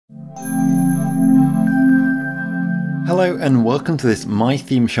Hello and welcome to this My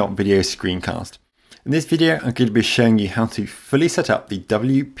Theme Shop video screencast. In this video, I'm going to be showing you how to fully set up the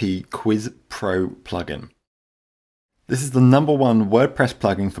WP Quiz Pro plugin. This is the #1 WordPress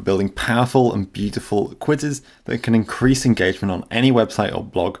plugin for building powerful and beautiful quizzes that can increase engagement on any website or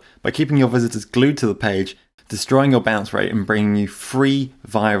blog by keeping your visitors glued to the page, destroying your bounce rate, and bringing you free,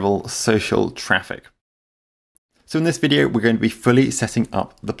 viral social traffic. So in this video, we're going to be fully setting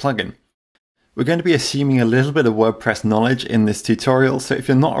up the plugin. We're going to be assuming a little bit of WordPress knowledge in this tutorial, so if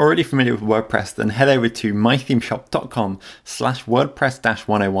you're not already familiar with WordPress, then head over to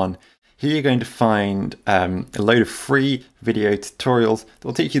mythemeshop.com/WordPress-101. Here you're going to find a load of free video tutorials that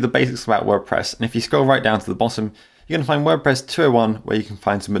will teach you the basics about WordPress. And if you scroll right down to the bottom, you're going to find WordPress 201, where you can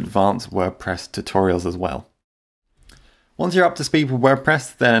find some advanced WordPress tutorials as well. Once you're up to speed with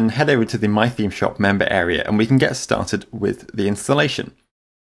WordPress, then head over to the My Theme Shop member area and we can get started with the installation.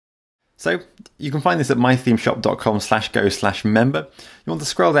 So you can find this at mythemeshop.com/go/member. You want to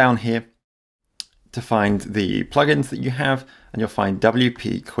scroll down here to find the plugins that you have, and you'll find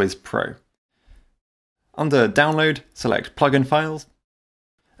WP Quiz Pro. Under Download, select Plugin Files,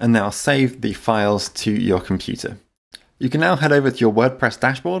 and now save the files to your computer. You can now head over to your WordPress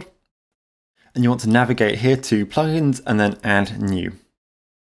dashboard, and you want to navigate here to Plugins and then Add New.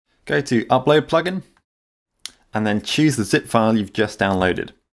 Go to Upload Plugin, and then choose the zip file you've just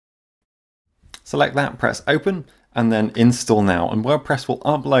downloaded. Select that, press Open, and then Install Now, and WordPress will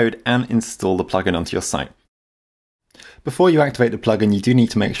upload and install the plugin onto your site. Before you activate the plugin, you do need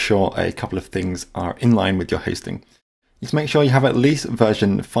to make sure a couple of things are in line with your hosting. You need to make sure you have at least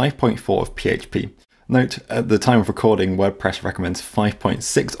version 5.4 of PHP. Note, at the time of recording, WordPress recommends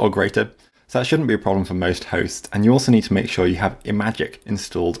 5.6 or greater, so that shouldn't be a problem for most hosts, and you also need to make sure you have Imagic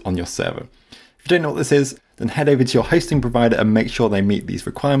installed on your server. If you don't know what this is, then head over to your hosting provider and make sure they meet these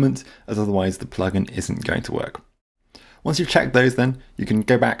requirements, as otherwise the plugin isn't going to work. Once you've checked those, then you can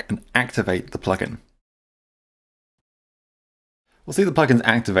go back and activate the plugin. We'll see the plugin's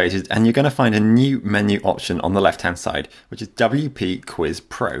activated, and you're going to find a new menu option on the left-hand side, which is WP Quiz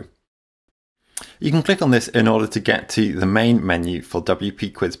Pro. You can click on this in order to get to the main menu for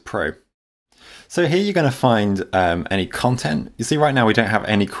WP Quiz Pro. So here you're going to find any content. You see right now we don't have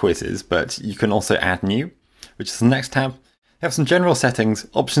any quizzes, but you can also add new, which is the next tab. You have some general settings,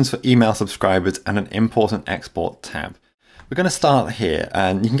 options for email subscribers, and an import and export tab. We're going to start here,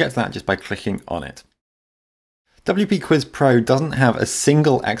 and you can get to that just by clicking on it. WP Quiz Pro doesn't have a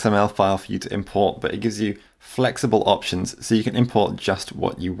single XML file for you to import, but it gives you flexible options so you can import just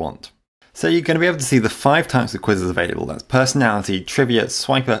what you want. So you're going to be able to see the 5 types of quizzes available. That's personality, trivia,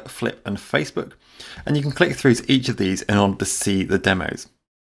 swiper, flip, and Facebook. And you can click through to each of these in order to see the demos.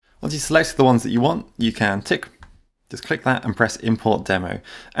 Once you've selected the ones that you want, you can tick. Just click that and press Import Demo.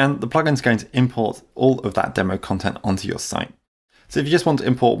 And the plugin's going to import all of that demo content onto your site. So if you just want to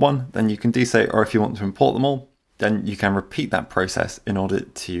import one, then you can do so, or if you want to import them all, then you can repeat that process in order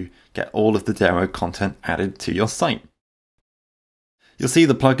to get all of the demo content added to your site. You'll see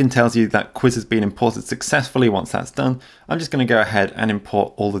the plugin tells you that quiz has been imported successfully. Once that's done, I'm just going to go ahead and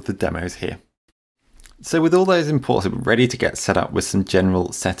import all of the demos here. So with all those imported, we're ready to get set up with some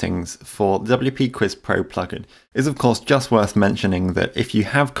general settings for the WP Quiz Pro plugin. It is of course just worth mentioning that if you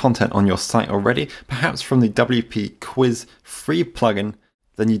have content on your site already, perhaps from the WP Quiz free plugin,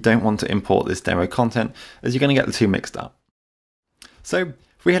 then you don't want to import this demo content, as you're going to get the two mixed up. So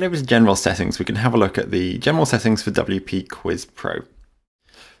if we head over to general settings, we can have a look at the general settings for WP Quiz Pro.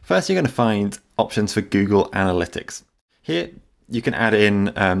 First, you're going to find options for Google Analytics. Here, you can add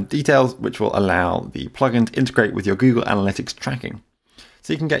in details which will allow the plugin to integrate with your Google Analytics tracking.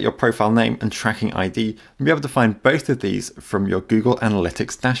 So you can get your profile name and tracking ID and be able to find both of these from your Google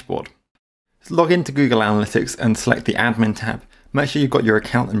Analytics dashboard. So log into Google Analytics and select the Admin tab. Make sure you've got your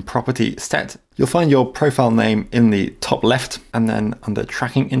account and property set. You'll find your profile name in the top left, and then under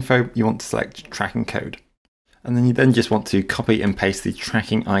Tracking Info, you want to select Tracking Code. And then you just want to copy and paste the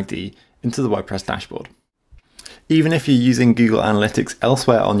tracking ID into the WordPress dashboard. Even if you're using Google Analytics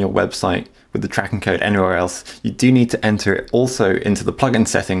elsewhere on your website with the tracking code anywhere else, you do need to enter it also into the plugin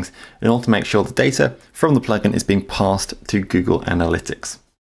settings in order to make sure the data from the plugin is being passed to Google Analytics.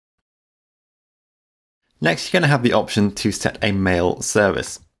 Next, you're going to have the option to set a mail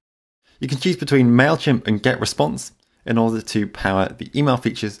service. You can choose between MailChimp and GetResponse in order to power the email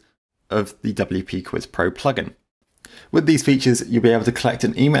features of the WP Quiz Pro plugin. With these features, you'll be able to collect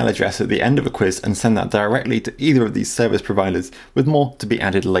an email address at the end of a quiz and send that directly to either of these service providers, with more to be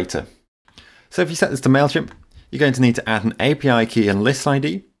added later. So if you set this to MailChimp, you're going to need to add an API key and list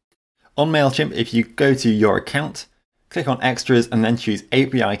ID. On MailChimp, if you go to your account, Click on Extras and then choose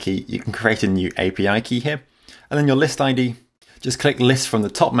API key. You can create a new API key here. And then your list ID, just click List from the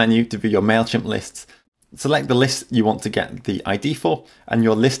top menu to view your MailChimp lists. Select the list you want to get the ID for, and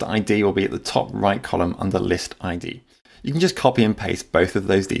your list ID will be at the top right column under List ID. You can just copy and paste both of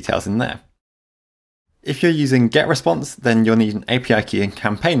those details in there. If you're using GetResponse, then you'll need an API key and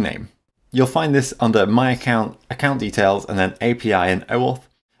campaign name. You'll find this under My Account, Account Details, and then API and OAuth,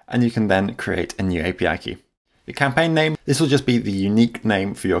 and you can then create a new API key. Your campaign name, this will just be the unique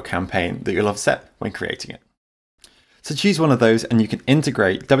name for your campaign that you'll have set when creating it. So choose one of those and you can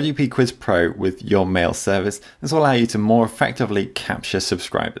integrate WP Quiz Pro with your mail service. This will allow you to more effectively capture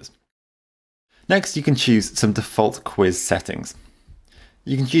subscribers. Next, you can choose some default quiz settings.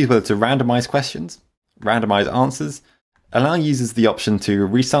 You can choose whether to randomize questions, randomize answers, allow users the option to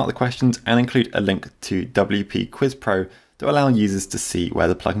restart the questions, and include a link to WP Quiz Pro to allow users to see where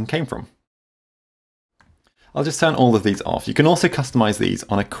the plugin came from. I'll just turn all of these off. You can also customize these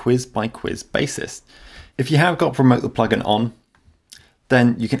on a quiz by quiz basis. If you have got Promote the Plugin on,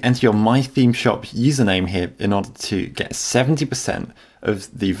 then you can enter your My Theme Shop username here in order to get 70%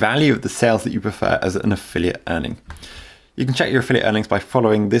 of the value of the sales that you prefer as an affiliate earning. You can check your affiliate earnings by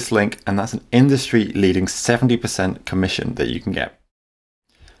following this link, and that's an industry-leading 70% commission that you can get.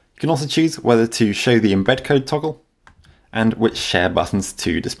 You can also choose whether to show the embed code toggle and which share buttons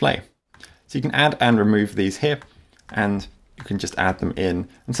to display. So you can add and remove these here, and you can just add them in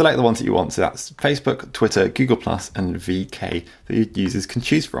and select the ones that you want. So that's Facebook, Twitter, Google+, and VK that your users can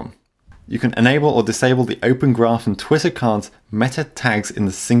choose from. You can enable or disable the Open Graph and Twitter cards meta tags in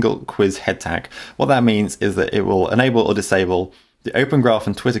the single quiz head tag. What that means is that it will enable or disable the Open Graph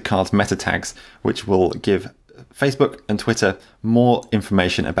and Twitter cards meta tags, which will give Facebook and Twitter more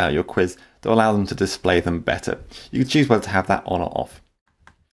information about your quiz to allow them to display them better. You can choose whether to have that on or off.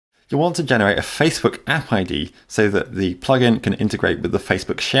 You'll want to generate a Facebook app ID so that the plugin can integrate with the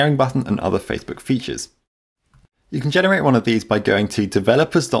Facebook sharing button and other Facebook features. You can generate one of these by going to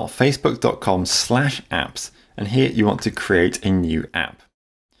developers.facebook.com/apps, and here you want to create a new app.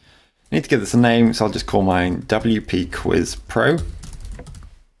 I need to give this a name, so I'll just call mine WP Quiz Pro.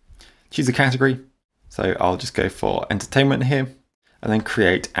 Choose a category, so I'll just go for entertainment here, and then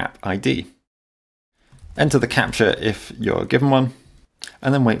create app ID. Enter the captcha if you're given one,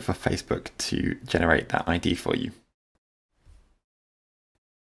 and then wait for Facebook to generate that ID for you.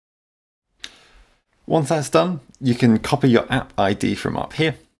 Once that's done, you can copy your app ID from up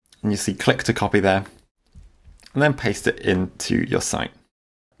here, and you see click to copy there, and then paste it into your site.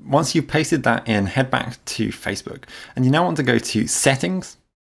 Once you've pasted that in, head back to Facebook, and you now want to go to Settings,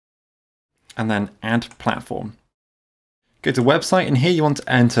 and then Add Platform. Go to Website, and here you want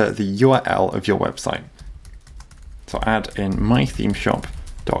to enter the URL of your website. So add in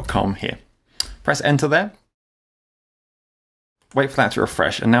mythemeshop.com here. Press enter there. Wait for that to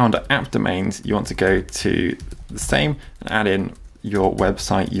refresh. And now under app domains, you want to go to the same and add in your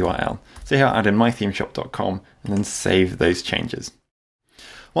website URL. So here I'll add in mythemeshop.com and then save those changes.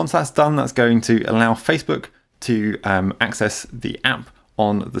 Once that's done, that's going to allow Facebook to access the app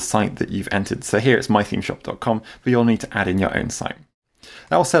on the site that you've entered. So here it's mythemeshop.com, but you'll need to add in your own site.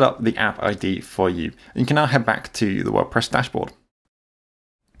 That will set up the app ID for you. And you can now head back to the WordPress dashboard.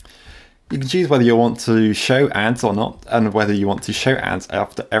 You can choose whether you want to show ads or not, and whether you want to show ads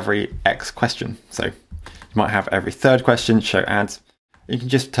after every X question. So you might have every third question show ads. You can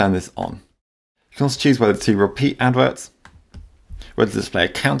just turn this on. You can also choose whether to repeat adverts, whether to display a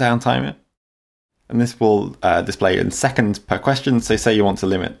countdown timer, and this will display in seconds per question. So say you want to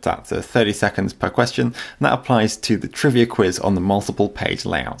limit that to 30 seconds per question, and that applies to the trivia quiz on the multiple page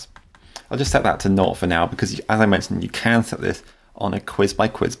layout. I'll just set that to 0 for now because, as I mentioned, you can set this on a quiz by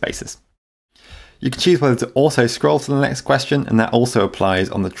quiz basis. You can choose whether to auto scroll to the next question, and that also applies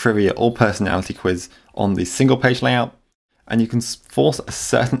on the trivia or personality quiz on the single page layout, and you can force a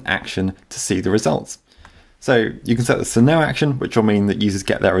certain action to see the results. So you can set this to no action, which will mean that users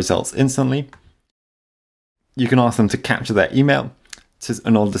get their results instantly. You can ask them to capture their email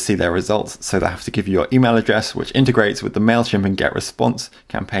in order to see their results. So they have to give you your email address, which integrates with the MailChimp and GetResponse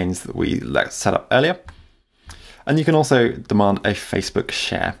campaigns that we set up earlier. And you can also demand a Facebook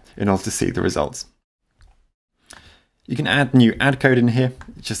share in order to see the results. You can add new ad code in here.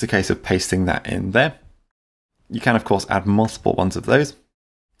 It's just a case of pasting that in there. You can, of course, add multiple ones of those.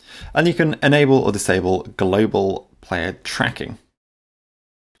 And you can enable or disable global player tracking. And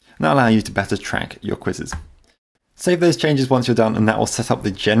that'll allow you to better track your quizzes. Save those changes once you're done, and that will set up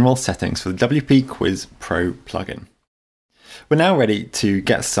the general settings for the WP Quiz Pro plugin. We're now ready to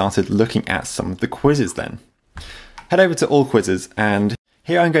get started looking at some of the quizzes then. Head over to All Quizzes, and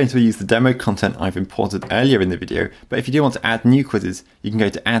Here I'm going to use the demo content I've imported earlier in the video, but if you do want to add new quizzes, you can go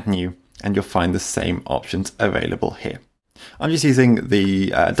to Add New and you'll find the same options available here. I'm just using the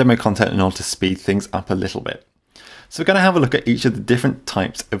demo content in order to speed things up a little bit. So we're going to have a look at each of the different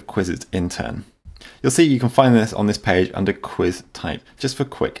types of quizzes in turn. You'll see you can find this on this page under Quiz Type, just for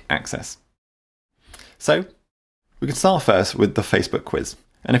quick access. So we can start first with the Facebook quiz.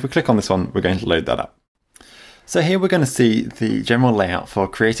 And if we click on this one, we're going to load that up. So here we're going to see the general layout for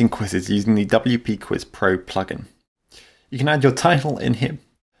creating quizzes using the WP Quiz Pro plugin. You can add your title in here.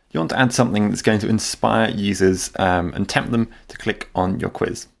 You want to add something that's going to inspire users and tempt them to click on your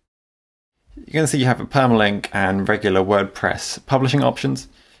quiz. You're going to see you have a permalink and regular WordPress publishing options.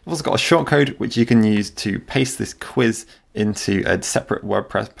 You've also got a shortcode which you can use to paste this quiz into a separate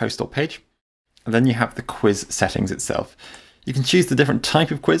WordPress post or page. And then you have the quiz settings itself. You can choose the different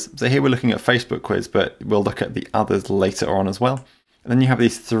type of quiz. So here we're looking at Facebook quiz, but we'll look at the others later on as well. And then you have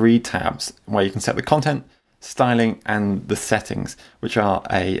these 3 tabs where you can set the content, styling, and the settings, which are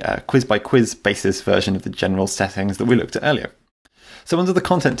a quiz by quiz basis version of the general settings that we looked at earlier. So under the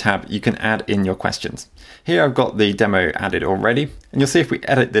content tab, you can add in your questions. Here I've got the demo added already, and you'll see if we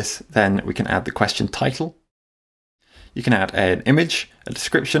edit this, then we can add the question title. You can add an image, a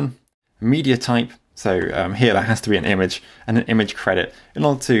description, a media type. So here that has to be an image and an image credit in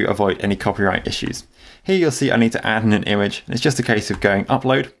order to avoid any copyright issues. Here you'll see I need to add in an image, and it's just a case of going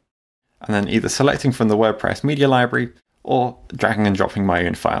upload and then either selecting from the WordPress media library or dragging and dropping my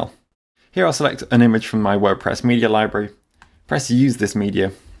own file. Here I'll select an image from my WordPress media library, press use this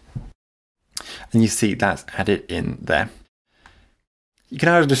media, and you see that's added in there. You can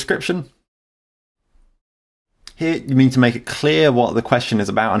add a description. Here you need to make it clear what the question is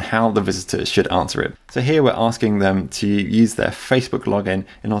about and how the visitor should answer it. So here we're asking them to use their Facebook login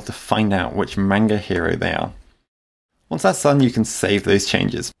in order to find out which manga hero they are. Once that's done, you can save those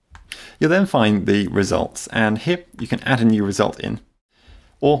changes. You'll then find the results, and here you can add a new result in,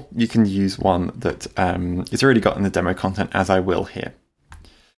 or you can use one that is already got in the demo content, as I will here.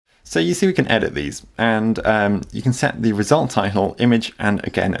 So you see we can edit these, and you can set the result title, image, and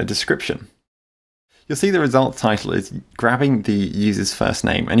again a description. You'll see the result title is grabbing the user's first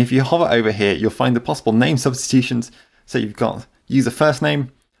name, and if you hover over here, you'll find the possible name substitutions. So you've got user first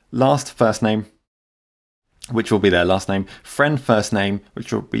name, last first name, which will be their last name, friend first name,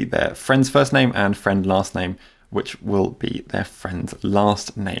 which will be their friend's first name, and friend last name, which will be their friend's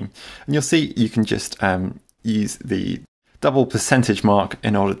last name. And you'll see you can just use the double percentage mark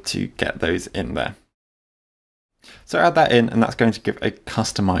in order to get those in there. So add that in, and that's going to give a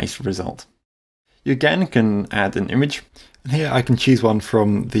customized result. You again can add an image, and here I can choose one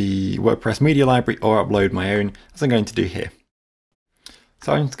from the WordPress media library or upload my own, as I'm going to do here.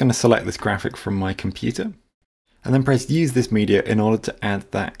 So I'm just going to select this graphic from my computer, and then press use this media in order to add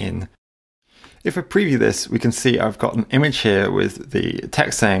that in. If I preview this, we can see I've got an image here with the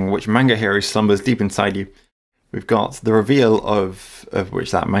text saying which manga hero slumbers deep inside you. We've got the reveal of which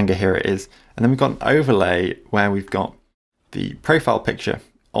that manga hero is, and then we've got an overlay where we've got the profile picture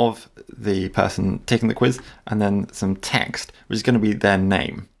of the person taking the quiz, and then some text, which is going to be their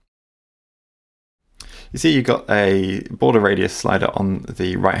name. You see you've got a border radius slider on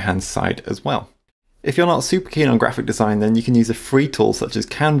the right hand side as well. If you're not super keen on graphic design, then you can use a free tool such as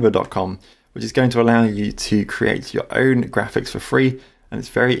canva.com, which is going to allow you to create your own graphics for free, and it's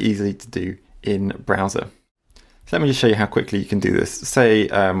very easy to do in browser. So let me just show you how quickly you can do this. Say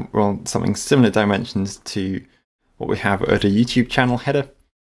we're on something similar dimensions to what we have at a YouTube channel header.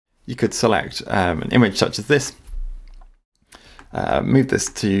 You could select an image such as this, move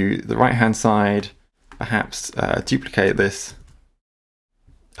this to the right hand side, perhaps duplicate this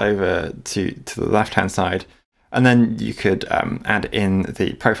over to the left hand side, and then you could add in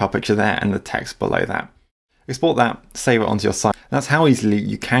the profile picture there and the text below that. Export that, save it onto your site. That's how easily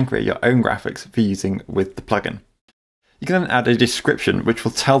you can create your own graphics for using with the plugin. You can then add a description which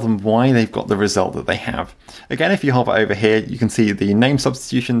will tell them why they've got the result that they have. Again, if you hover over here, you can see the name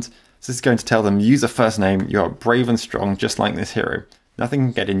substitutions. So this is going to tell them user first name, you are brave and strong just like this hero. Nothing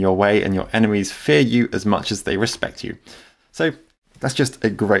can get in your way and your enemies fear you as much as they respect you. So that's just a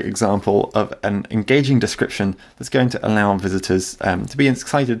great example of an engaging description that's going to allow visitors to be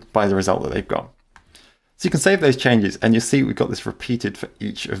excited by the result that they've got. So you can save those changes, and you'll see we've got this repeated for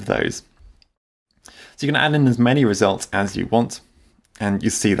each of those. So you can add in as many results as you want, and you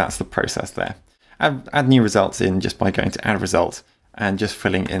see that's the process there. Add new results in just by going to add result and just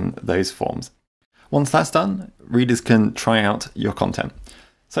filling in those forms. Once that's done, readers can try out your content.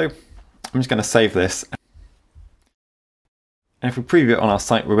 So I'm just going to save this. And if we preview it on our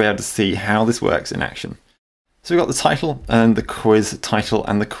site, we'll be able to see how this works in action. So we've got the title and the quiz title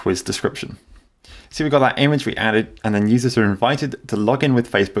and the quiz description. So we've got that image we added, and then users are invited to log in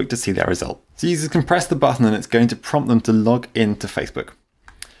with Facebook to see their result. So users can press the button and it's going to prompt them to log into Facebook.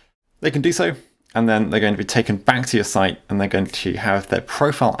 They can do so, and then they're going to be taken back to your site and they're going to have their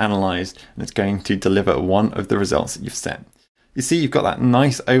profile analyzed, and it's going to deliver one of the results that you've set. You see you've got that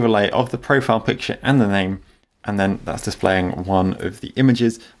nice overlay of the profile picture and the name, and then that's displaying one of the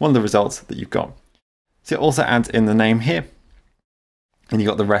images, one of the results that you've got. So it also adds in the name here, and you've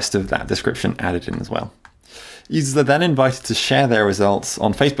got the rest of that description added in as well. Users are then invited to share their results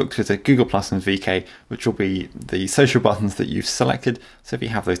on Facebook, Twitter, Google+, and VK, which will be the social buttons that you've selected. So if you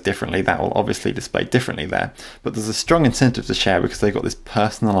have those differently, that will obviously display differently there. But there's a strong incentive to share because they've got this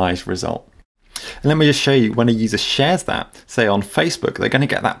personalized result. And let me just show you when a user shares that, say on Facebook, they're going to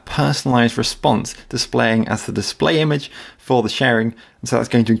get that personalized response displaying as the display image for the sharing. And so that's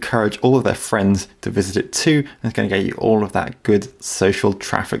going to encourage all of their friends to visit it too. And it's going to get you all of that good social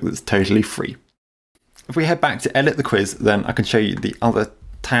traffic that's totally free. If we head back to edit the quiz, then I can show you the other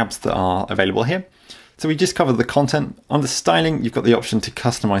tabs that are available here. So we just covered the content. Under styling, you've got the option to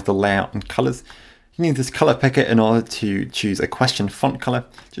customize the layout and colors. You need this color picker in order to choose a question font color.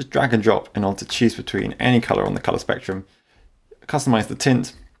 Just drag and drop in order to choose between any color on the color spectrum. Customize the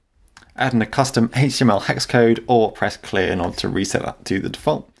tint, add in a custom HTML hex code, or press clear in order to reset that to the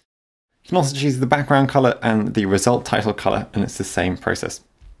default. You can also choose the background color and the result title color, and it's the same process.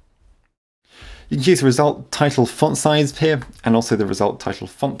 You can choose the result title font size here, and also the result title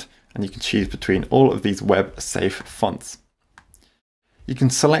font, and you can choose between all of these web safe fonts. You can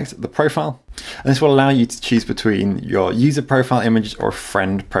select the profile, and this will allow you to choose between your user profile image or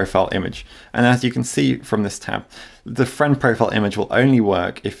friend profile image. And as you can see from this tab, the friend profile image will only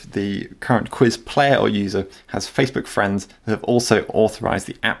work if the current quiz player or user has Facebook friends that have also authorized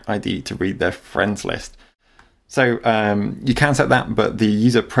the app ID to read their friends list. So you can set that, but the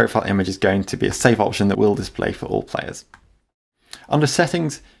user profile image is going to be a safe option that will display for all players. Under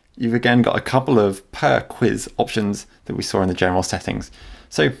settings, you've again got a couple of per quiz options that we saw in the general settings.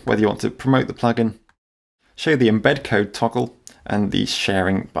 So whether you want to promote the plugin, show the embed code toggle, and the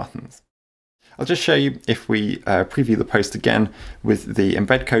sharing buttons. I'll just show you if we preview the post again with the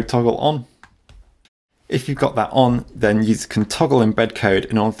embed code toggle on. If you've got that on, then users can toggle embed code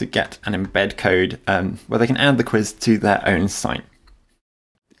in order to get an embed code where they can add the quiz to their own site.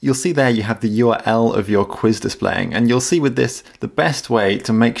 You'll see there you have the URL of your quiz displaying, and you'll see with this the best way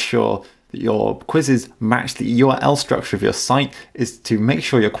to make sure that your quizzes match the URL structure of your site is to make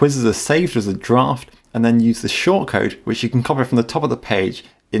sure your quizzes are saved as a draft and then use the shortcode, which you can copy from the top of the page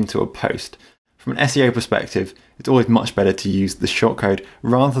into a post. From an SEO perspective, it's always much better to use the shortcode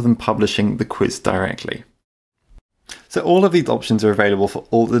rather than publishing the quiz directly. So all of these options are available for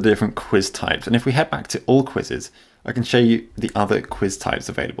all the different quiz types, and if we head back to all quizzes, I can show you the other quiz types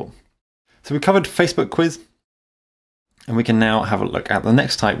available. So we covered Facebook quiz, and we can now have a look at the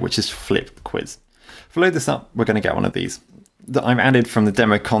next type, which is flip quiz. If I load this up, we're going to get one of these that I've added from the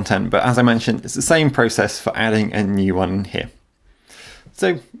demo content, but as I mentioned, it's the same process for adding a new one here.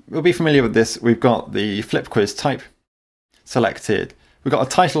 So we'll be familiar with this. We've got the flip quiz type selected. We've got a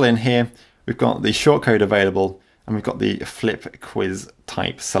title in here. We've got the shortcode available, and we've got the flip quiz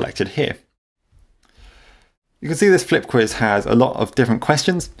type selected here. You can see this flip quiz has a lot of different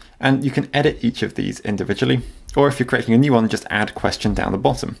questions, and you can edit each of these individually, or if you're creating a new one, just add question down the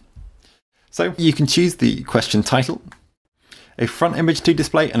bottom. So you can choose the question title, a front image to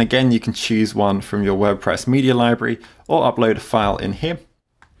display, and again you can choose one from your WordPress media library or upload a file in here,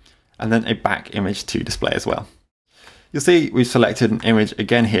 and then a back image to display as well. You'll see we've selected an image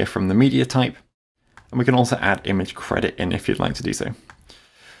again here from the media type, and we can also add image credit in if you'd like to do so.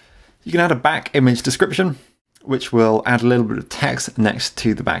 You can add a back image description, which will add a little bit of text next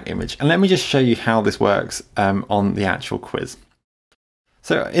to the back image. And let me just show you how this works on the actual quiz.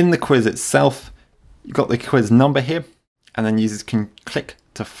 So in the quiz itself, you've got the quiz number here, and then users can click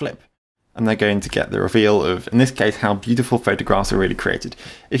to flip, and they're going to get the reveal of, in this case, how beautiful photographs are really created.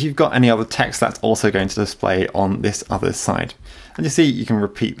 If you've got any other text, that's also going to display on this other side. And you see, you can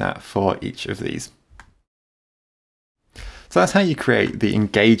repeat that for each of these. So that's how you create the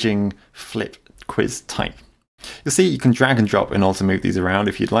engaging flip quiz type. You'll see you can drag and drop in order to move these around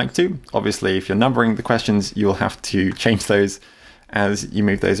if you'd like to. Obviously, if you're numbering the questions, you'll have to change those as you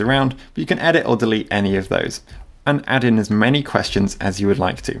move those around, but you can edit or delete any of those and add in as many questions as you would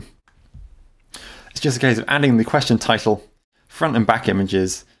like to. It's just a case of adding the question title, front and back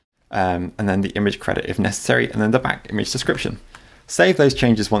images, and then the image credit if necessary, and then the back image description. Save those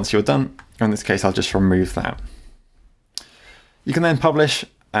changes once you're done. In this case, I'll just remove that. You can then publish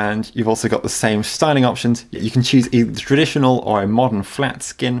And you've also got the same styling options. You can choose either the traditional or a modern flat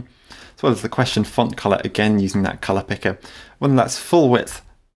skin, as well as the question font color, again using that color picker, whether that's full width,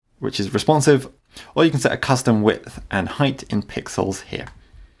 which is responsive, or you can set a custom width and height in pixels here.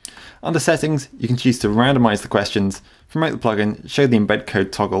 Under settings, you can choose to randomize the questions, promote the plugin, show the embed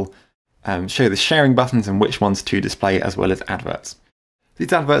code toggle, show the sharing buttons and which ones to display, as well as adverts.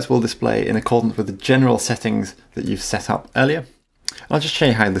 These adverts will display in accordance with the general settings that you've set up earlier. I'll just show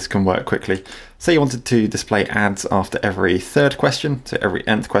you how this can work quickly. Say you wanted to display ads after every third question, so every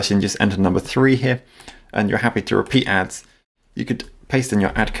nth question, just enter number 3 here, and you're happy to repeat ads. You could paste in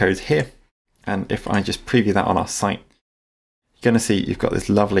your ad codes here, and if I just preview that on our site, you're going to see you've got this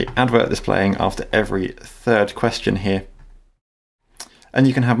lovely advert displaying after every third question here. And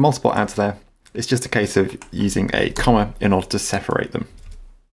you can have multiple ads there. It's just a case of using a comma in order to separate them.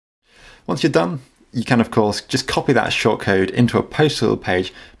 Once you're done, you can of course just copy that shortcode into a post to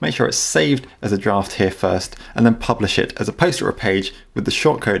page, make sure it's saved as a draft here first, and then publish it as a post or a page with the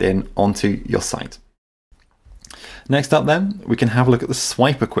shortcode in onto your site. Next up then, we can have a look at the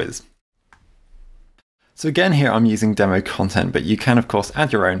swiper quiz. So again here I'm using demo content, but you can of course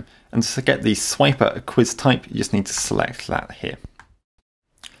add your own, and to get the swiper quiz type you just need to select that here.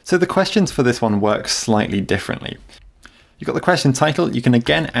 So the questions for this one work slightly differently. You've got the question title, you can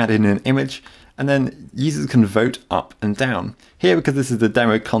again add in an image, and then users can vote up and down. Here, because this is the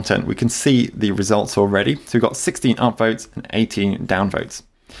demo content, we can see the results already. So we've got 16 upvotes and 18 downvotes.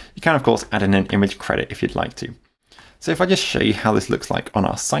 You can of course add in an image credit if you'd like to. So if I just show you how this looks like on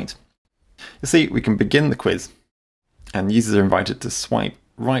our site, you'll see we can begin the quiz, and users are invited to swipe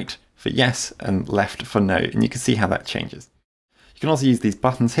right for yes and left for no, and you can see how that changes. You can also use these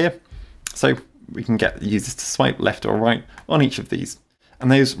buttons here, so we can get users to swipe left or right on each of these,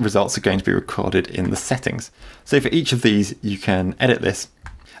 and those results are going to be recorded in the settings. So for each of these you can edit this,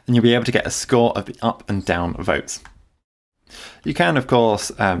 and you'll be able to get a score of the up and down votes. You can of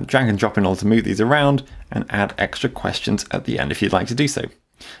course drag and drop in order to move these around and add extra questions at the end if you'd like to do so.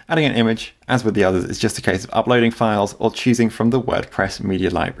 Adding an image, as with the others, is just a case of uploading files or choosing from the WordPress media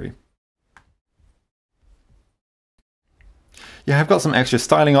library. You have got some extra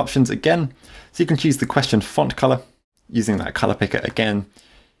styling options again, so you can choose the question font color using that color picker again.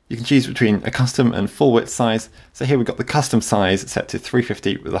 You can choose between a custom and full width size. So here we've got the custom size set to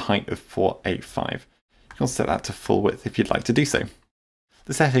 350 with a height of 485. You can also set that to full width if you'd like to do so.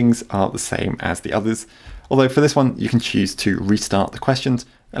 The settings are the same as the others, although for this one you can choose to restart the questions,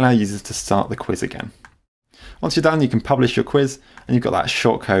 allow users to start the quiz again. Once you're done, you can publish your quiz, and you've got that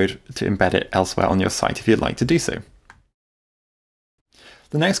shortcode to embed it elsewhere on your site if you'd like to do so.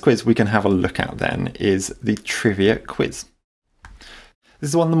 The next quiz we can have a look at then is the trivia quiz. This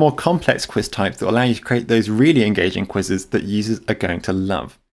is one of the more complex quiz types that will allow you to create those really engaging quizzes that users are going to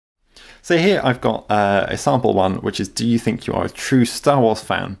love. So here I've got a sample one, which is, do you think you are a true Star Wars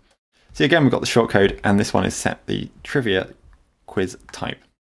fan? So again, we've got the shortcode, and this one is set the trivia quiz type.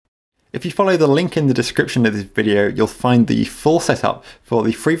 If you follow the link in the description of this video, you'll find the full setup for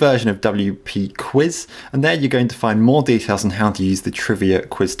the free version of WP Quiz, and there you're going to find more details on how to use the trivia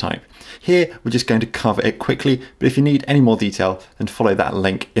quiz type. Here, we're just going to cover it quickly, but if you need any more detail, then follow that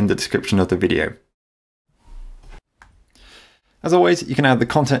link in the description of the video. As always, you can add the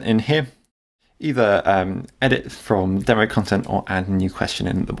content in here, either edit from demo content or add a new question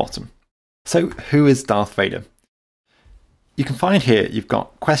in at the bottom. So who is Darth Vader? You can find here you've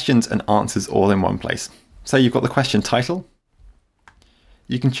got questions and answers all in one place. So you've got the question title.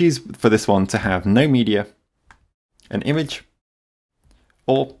 You can choose for this one to have no media, an image,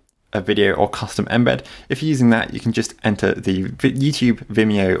 or a video or custom embed. If you're using that, you can just enter the YouTube,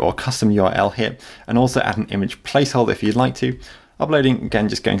 Vimeo, or custom URL here, and also add an image placeholder if you'd like to. Uploading, again,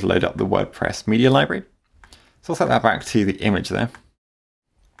 just going to load up the WordPress media library. So I'll set that back to the image there.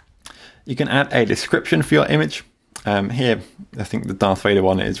 You can add a description for your image. Here, I think the Darth Vader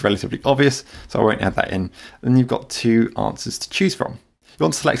one is relatively obvious, so I won't add that in. Then you've got 2 answers to choose from. You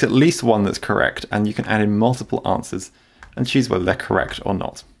want to select at least one that's correct, and you can add in multiple answers and choose whether they're correct or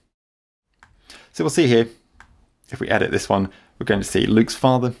not. So we'll see here, if we edit this one, we're going to see Luke's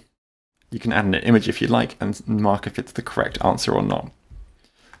father. You can add an image if you'd like and mark if it's the correct answer or not.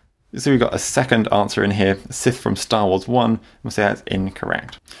 So we've got a second answer in here, Sith from Star Wars 1, we'll say that's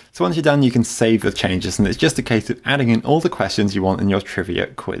incorrect. So once you're done, you can save the changes, and it's just a case of adding in all the questions you want in your trivia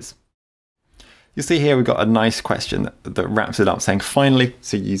quiz. You'll see here we've got a nice question that wraps it up saying finally,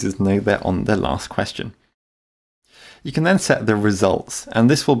 so users know they're on their last question. You can then set the results, and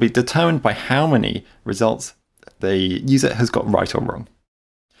this will be determined by how many results the user has got right or wrong.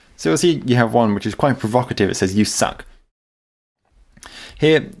 So you'll see you have one which is quite provocative, it says you suck.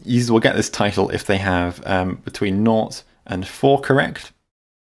 Here, users will get this title if they have between 0 and 4 correct,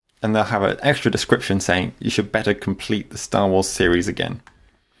 and they'll have an extra description saying you should better complete the Star Wars series again.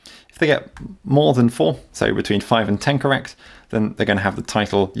 If they get more than 4, so between 5 and 10 correct, then they're going to have the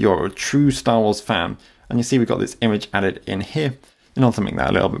title "You're a True Star Wars Fan," and you see we've got this image added in here in order to make that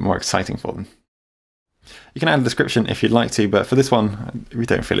a little bit more exciting for them. You can add a description if you'd like to, but for this one, we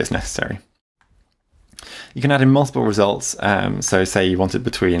don't feel it's necessary. You can add in multiple results, so say you wanted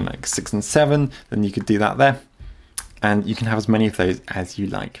between like 6 and 7, then you could do that there, and you can have as many of those as you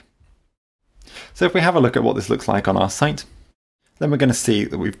like. So if we have a look at what this looks like on our site, then we're going to see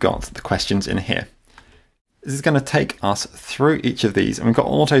that we've got the questions in here. This is going to take us through each of these, and we've got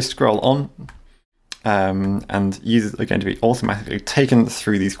auto scroll on, and users are going to be automatically taken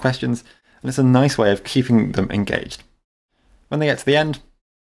through these questions, and it's a nice way of keeping them engaged. When they get to the end,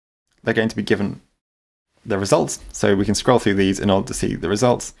 they're going to be given the results, so we can scroll through these in order to see the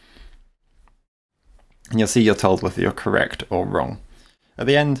results, and you'll see you're told whether you're correct or wrong. At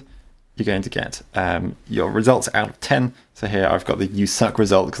the end, you're going to get your results out of 10. So here I've got the "you suck"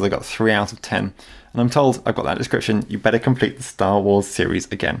 result because I got 3 out of 10. And I'm told I've got that description, you better complete the Star Wars series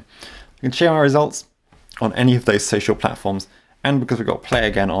again. I can share my results on any of those social platforms, and because we've got play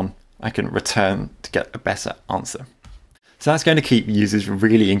again on, I can return to get a better answer. So that's going to keep users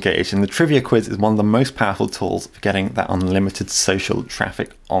really engaged, and the trivia quiz is one of the most powerful tools for getting that unlimited social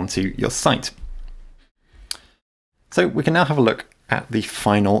traffic onto your site. So we can now have a look at the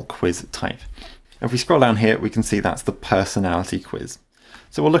final quiz type. If we scroll down here, we can see that's the personality quiz.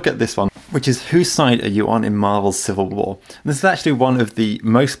 So we'll look at this one, which is whose side are you on in Marvel's Civil War? And this is actually one of the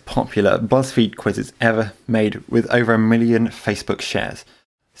most popular BuzzFeed quizzes ever made, with over 1 million Facebook shares.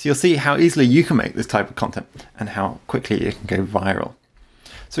 So you'll see how easily you can make this type of content and how quickly it can go viral.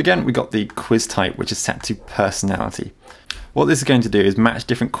 So again, we've got the quiz type, which is set to personality. What this is going to do is match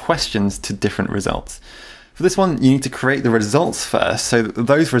different questions to different results. For this one, you need to create the results first so that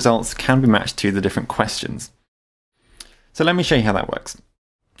those results can be matched to the different questions. So let me show you how that works.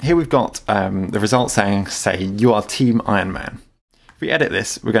 Here we've got the result saying, say, "You are Team Iron Man." If we edit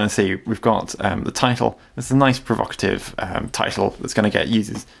this, we're going to see we've got the title. It's a nice provocative title that's going to get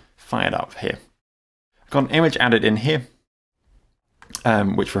users fired up here. I've got an image added in here,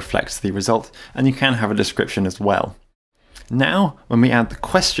 which reflects the result, and you can have a description as well. Now, when we add the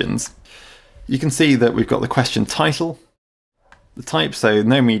questions, you can see that we've got the question title, the type, so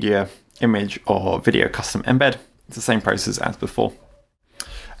no media, image, or video custom embed. It's the same process as before.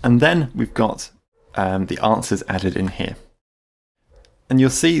 And then we've got the answers added in here. And you'll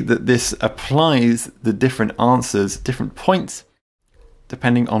see that this applies the different answers, different points,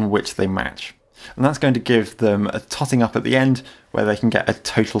 depending on which they match. And that's going to give them a totting up at the end where they can get a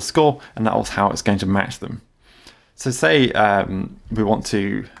total score, and that's how it's going to match them. So say we want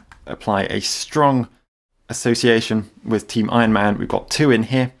to apply a strong association with Team Iron Man, we've got 2 in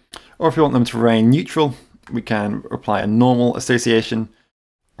here. Or if we want them to remain neutral, we can apply a normal association.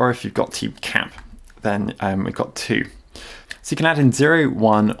 Or if you've got Team Cap, then we've got 2. So you can add in 0,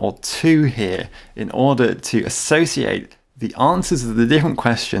 1, or 2 here in order to associate the answers of the different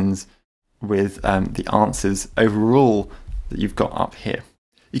questions with the answers overall that you've got up here.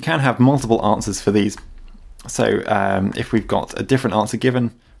 You can have multiple answers for these. So if we've got a different answer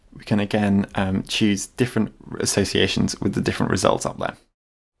given, we can again choose different associations with the different results up there.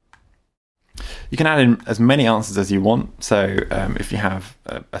 You can add in as many answers as you want. So if you have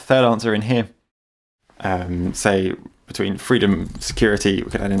a third answer in here, say between freedom, security,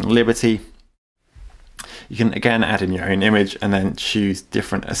 we could add in liberty. You can again add in your own image and then choose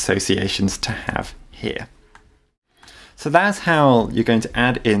different associations to have here. So that's how you're going to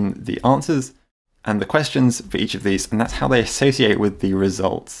add in the answers and the questions for each of these, and that's how they associate with the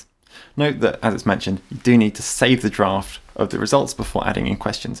results. Note that, as it's mentioned, you do need to save the draft of the results before adding in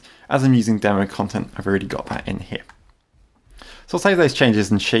questions. As I'm using demo content, I've already got that in here. So I'll save those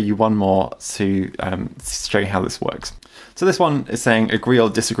changes and show you one more to show you how this works. So this one is saying agree or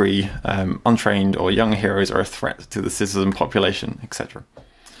disagree, untrained or young heroes are a threat to the citizen population, etc.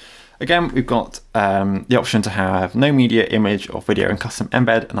 Again, we've got the option to have no media, image, or video and custom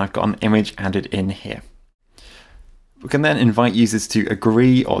embed, and I've got an image added in here. We can then invite users to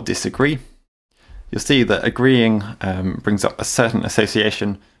agree or disagree. You'll see that agreeing brings up a certain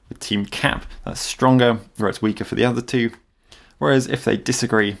association with Team Cap that's stronger, where it's weaker for the other 2. Whereas if they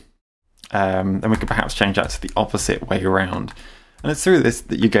disagree, then we could perhaps change that to the opposite way around. And it's through this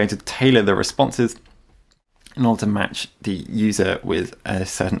that you're going to tailor the responses in order to match the user with a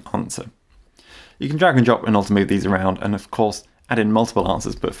certain answer. You can drag and drop in order to move these around, and of course add in multiple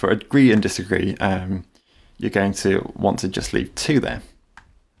answers, but for agree and disagree, you're going to want to just leave 2 there.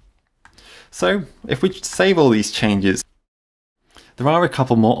 So if we save all these changes, there are a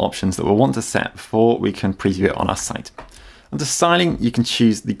couple more options that we'll want to set before we can preview it on our site. Under styling, you can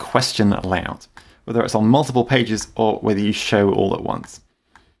choose the question layout, whether it's on multiple pages or whether you show all at once.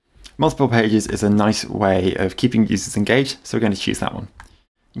 Multiple pages is a nice way of keeping users engaged, so we're going to choose that one.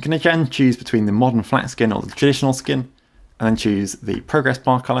 You can again choose between the modern flat skin or the traditional skin, and then choose the progress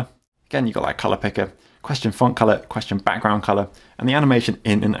bar color. Again, you've got that color picker, question font color, question background color, and the animation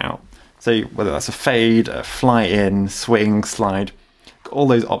in and out. So whether that's a fade, a fly in, swing, slide, all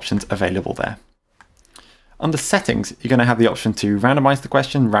those options available there. Under settings, you're going to have the option to randomize the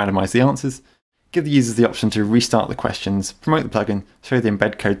question, randomize the answers, give the users the option to restart the questions, promote the plugin, show the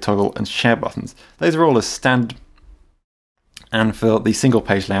embed code toggle, and share buttons. Those are all as standard. And for the single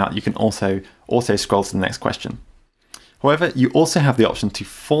page layout, you can also auto-scroll to the next question. However, you also have the option to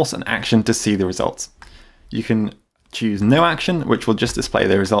force an action to see the results. You can choose no action, which will just display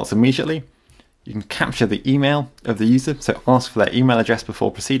the results immediately. You can capture the email of the user, so ask for their email address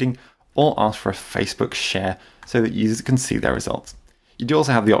before proceeding, or ask for a Facebook share so that users can see their results. You do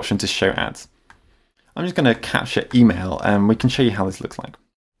also have the option to show ads. I'm just going to capture email and we can show you how this looks like.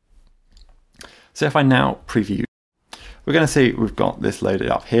 So if I now preview, we're going to see we've got this loaded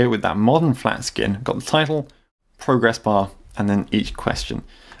up here with that modern flat skin, got the title, progress bar, and then each question.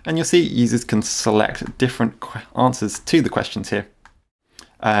 And you'll see users can select different answers to the questions here.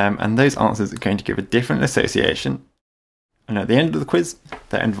 And those answers are going to give a different association. And at the end of the quiz,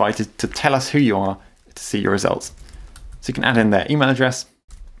 they're invited to tell us who you are to see your results. So you can add in their email address.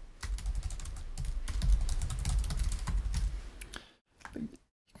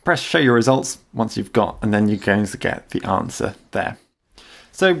 Press show your results once you've got, and then you're going to get the answer there.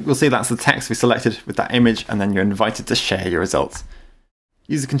 So we'll see that's the text we selected with that image, and then you're invited to share your results.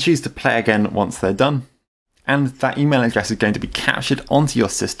 Users can choose to play again once they're done, and that email address is going to be captured onto your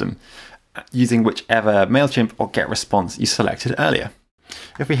system using whichever MailChimp or GetResponse you selected earlier.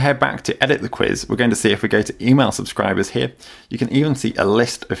 If we head back to edit the quiz, we're going to see if we go to email subscribers here, you can even see a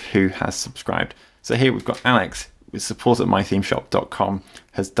list of who has subscribed. So here we've got Alex with support@mythemeshop.com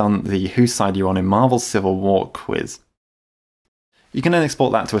has done the Whose Side You're On in Marvel Civil War quiz. You can then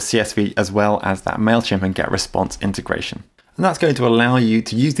export that to a CSV as well as that MailChimp and GetResponse integration. And that's going to allow you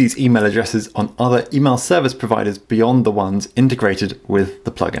to use these email addresses on other email service providers beyond the ones integrated with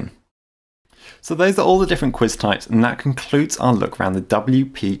the plugin. So those are all the different quiz types, and that concludes our look around the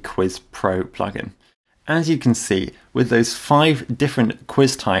WP Quiz Pro plugin. As you can see, with those 5 different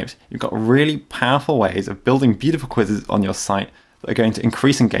quiz types, you've got really powerful ways of building beautiful quizzes on your site that are going to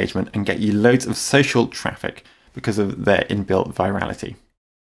increase engagement and get you loads of social traffic because of their inbuilt virality.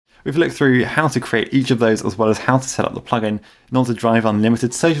 We've looked through how to create each of those as well as how to set up the plugin in order to drive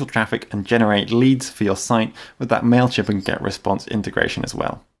unlimited social traffic and generate leads for your site with that MailChimp and GetResponse integration as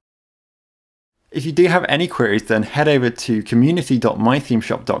well. If you do have any queries, then head over to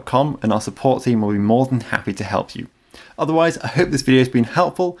community.mythemeshop.com and our support team will be more than happy to help you. Otherwise, I hope this video has been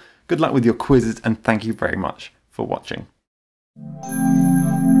helpful. Good luck with your quizzes and thank you very much for watching.